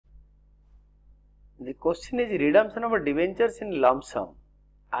The question is redemption of debentures in lump sum.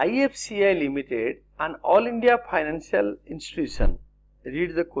 IFCI Limited, an all India financial institution.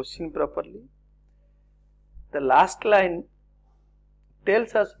 Read the question properly. The last line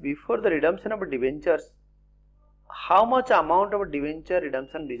tells us before the redemption of debentures, how much amount of debenture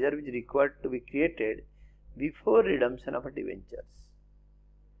redemption reserve is required to be created before redemption of debentures.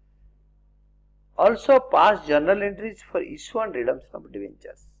 Also past journal entries for issue and redemption of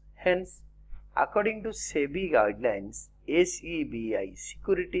debentures. Hence, according to SEBI guidelines, SEBI,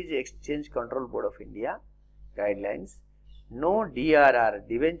 Securities Exchange Control Board of India guidelines, no DRR,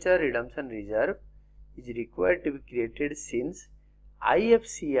 debenture redemption reserve, is required to be created since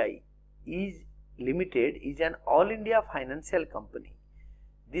IFCI Limited is an all India financial company.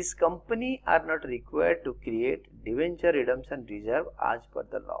 This company are not required to create debenture redemption reserve as per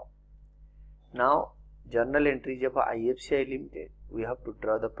the law. Now, journal entries of IFCI Limited, we have to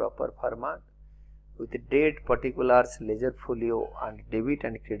draw the proper format with date, particulars, ledger folio and debit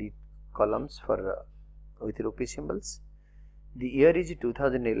and credit columns for with rupee symbols. The year is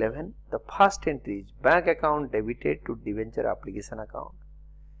 2011. The first entry is bank account debited to debenture application account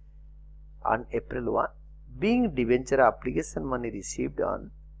on April 1, being debenture application money received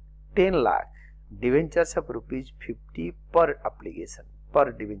on 10 lakh debentures of rupees 50 per application,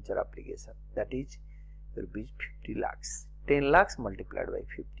 per debenture application, that is rupees 50 lakhs, 10 lakhs multiplied by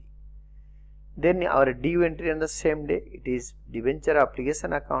 50. Then our due entry on the same day, it is debenture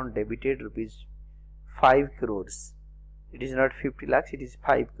application account debited rupees 5 crores. It is not 50 lakhs, it is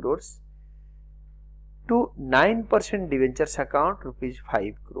 5 crores to 9% debentures account rupees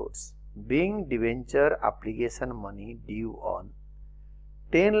 5 crores. Being debenture application money due on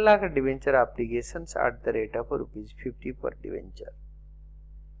 10 lakh debenture applications at the rate of rupees 50 per debenture,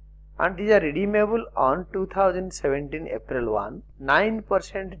 and these are redeemable on 2017 April 1,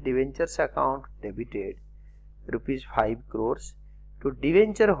 9% debentures account debited rupees 5 crores to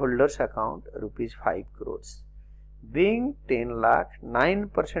debenture holders account rupees 5 crores. Being 10 lakh,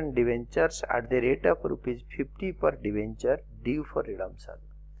 9% debentures at the rate of rupees 50 per debenture due for redemption.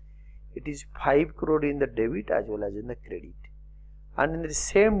 It is 5 crore in the debit as well as in the credit. And in the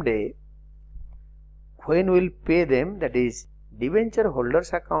same day, when we will pay them, that is debenture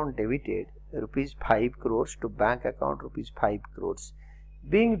holders account debited rupees 5 crores to bank account rupees 5 crores,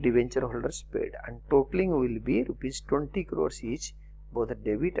 being debenture holders paid, and totaling will be rupees 20 crores each, both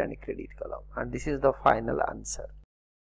debit and credit column, and this is the final answer.